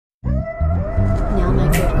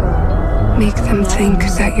Make them think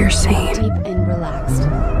that you're sane. Deep and relaxed.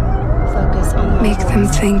 Focus on my Make voice. them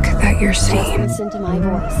think that you're Just sane. listen to my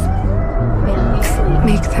voice. Bambi, sleep.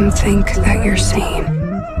 Make them think that you're sane.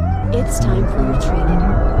 It's time for your training.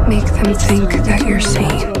 Make them It's think time to that you're turn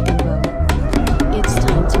sane. into a bimbo. It's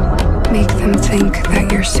time to wipe away Make them the think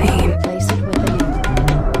that you're sane. replace it with a new,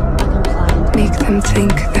 a compliant, Make them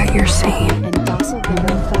think that you're sane. and docile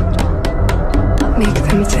bimbo factor. Make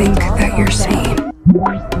them think that you're sane.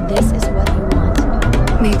 This is what you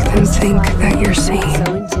want. Make them think that you're sane.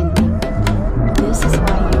 So intently. This is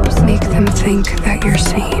why you're so Make them good. think that you're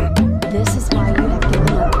sane. This is why you have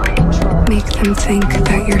given up all control. Make them think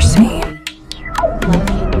that you're sane. Life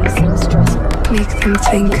can be so stressful. Make them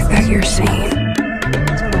think that you're sane.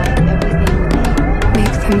 To wipe everything away.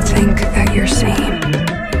 Make them think that you're sane.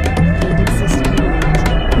 And exist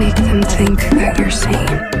beyond. Make them think that you're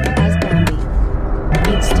sane. As Bambi,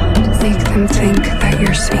 it's time to Make sleep. them think that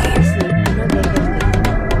you're sane. Sleep and obey Bambi.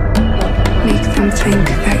 Make them think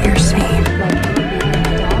that you're sane. Like an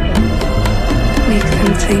obedient dog. Make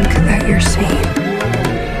them think that you're sane.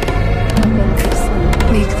 Bambi, sleep.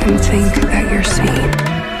 Make them think that you're sane.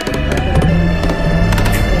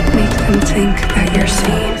 Make them think that you're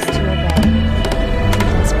sane. To obey.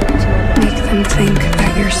 Desperate to obey. Make them think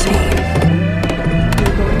that you're sane.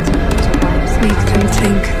 You're going to have to wipe some Make them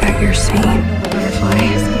think that you're sane. Butterfly.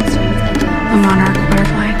 concerns and A monarch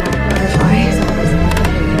butterfly. Butterfly.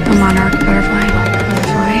 A monarch butterfly.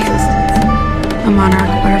 Butterfly. A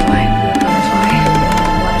monarch butterfly. Butterfly.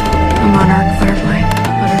 A monarch butterfly.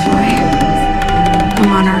 Butterfly.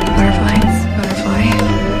 A monarch butterfly. Butterfly.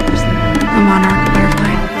 A monarch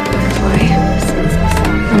butterfly. Butterfly.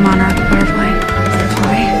 A monarch butterfly.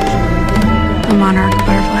 Butterfly. A monarch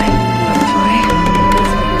butterfly. Butterfly.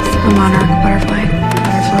 A monarch butterfly.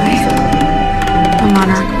 Butterfly. A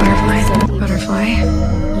monarch butterfly. Butterfly.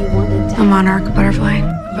 You wanted to A monarch butterfly.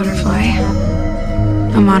 Butterfly.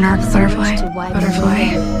 A monarch butterfly. Butterfly.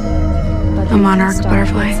 A monarch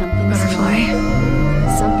butterfly. Butterfly.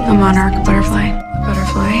 A monarch butterfly.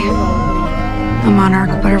 Butterfly. A monarch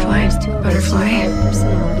butterfly. Butterfly.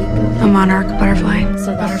 A monarch butterfly.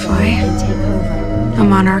 Butterfly. A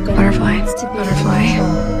monarch butterfly. Butterfly.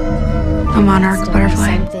 A monarch butterfly.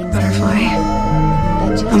 Butterfly.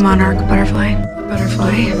 A monarch butterfly.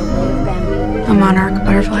 Butterfly. A monarch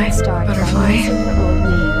butterfly. Butterfly.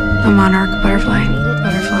 A monarch butterfly.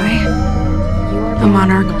 Butterfly. A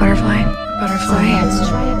monarch butterfly. Butterfly.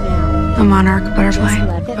 A monarch butterfly.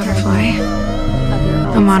 Butterfly.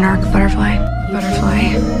 A monarch butterfly. Butterfly.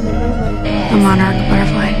 A monarch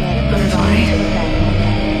butterfly. Butterfly.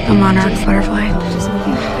 A monarch butterfly.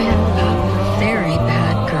 Very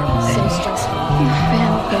bad girl, Betty.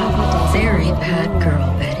 Very bad girl,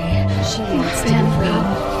 Betty. She wants to be free.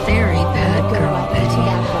 Very bad girl, Betty.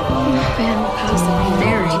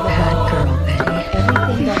 Very bad girl, Betty.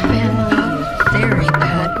 Everything that Very bad girl, Betty. Very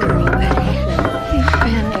bad girl, Betty. Very bad girl, Betty.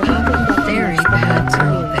 Very bad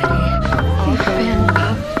girl, Betty.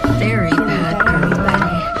 Very bad girl, Betty.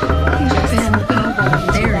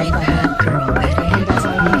 Very bad girl, Betty.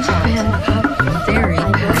 Very bad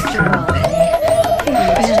girl, Betty. Very bad girl, Betty. Very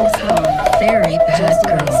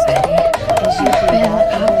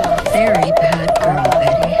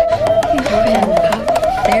bad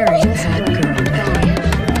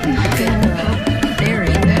girl,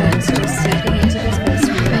 Betty.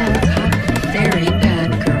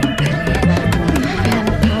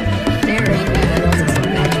 Very bad girl,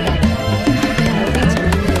 Betty. Very bad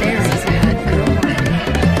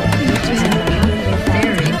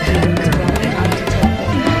girl, Betty. Very bad girl, Betty.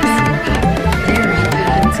 Very bad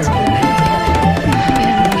girl,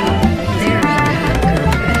 Betty. Very bad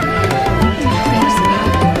girl, Betty.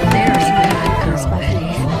 Very bad girl, Betty.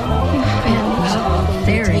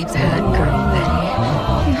 Very bad girl, Betty. Very bad girl, Betty.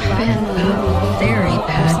 Very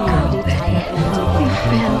bad girl, Betty.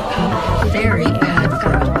 Very bad